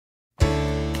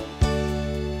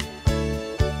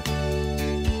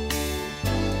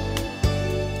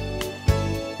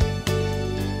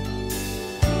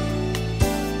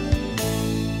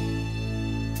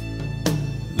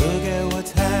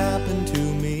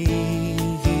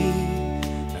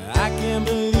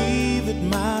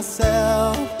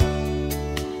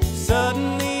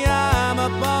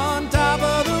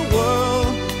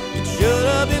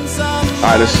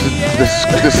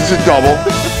this is a double.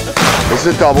 This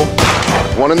is a double.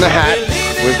 One in the hat.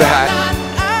 Where's the hat?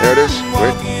 There it is.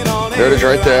 Wait. There it is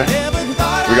right there.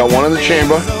 We got one in the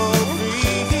chamber.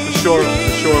 The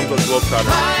Shoreham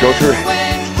Globetrotter. Go through.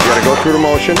 You gotta go through the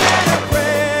motion.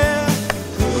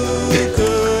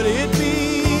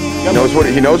 He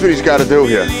knows what he's got to do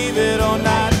here. We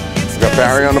got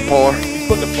Barry on the puller. He's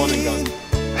putting the fun in gun.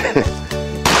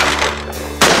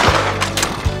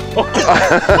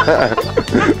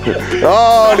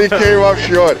 Oh, and he came up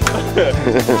short.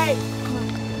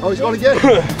 Oh, he's going again.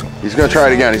 He's gonna try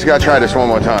it again. He's gotta try this one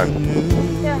more time.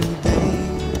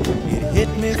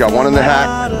 He's got one in the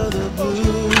hat.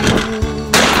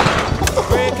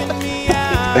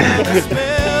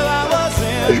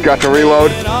 He's got to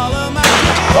reload.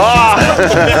 Oh!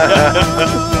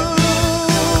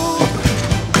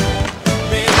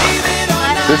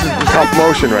 This is the tough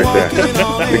motion right there.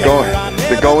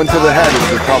 To go into the head is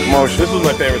the tough motion. This was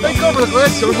my favorite thing.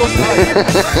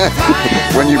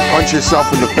 When you punch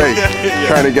yourself in the face,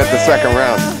 trying to get the second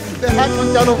round. The hat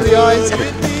comes down over the eyes.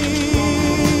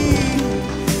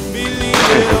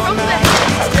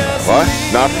 What?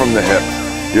 Not from the hip.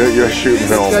 You're shooting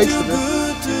film.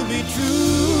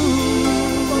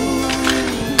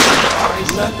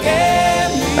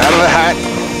 Out of the hat,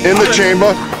 in the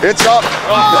chamber, it's up.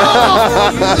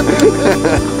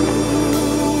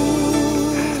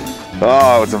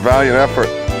 Oh, it's a valiant effort.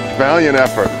 Valiant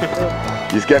effort.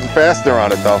 He's getting faster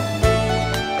on it though.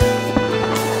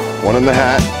 One in the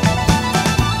hat.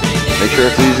 Make sure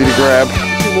it's easy to grab.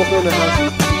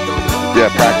 Yeah,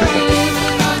 practicing.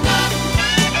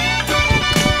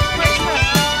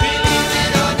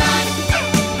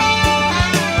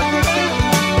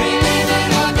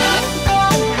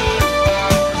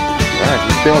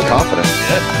 Feeling confident.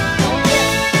 Yeah.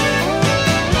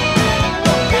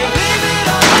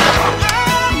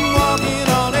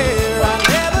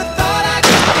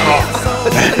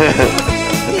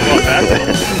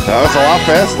 That was a lot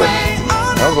faster.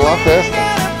 That was a lot faster.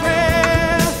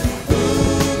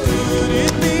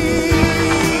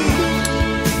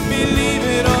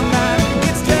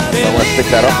 Well, let's stick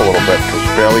that up a little bit because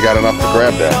you barely got enough to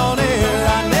grab there.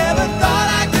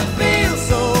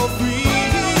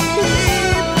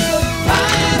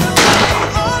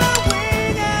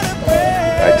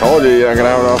 I told you you're not gonna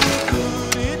have enough.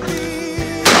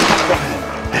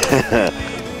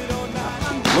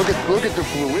 Look at the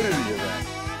fluidity of that.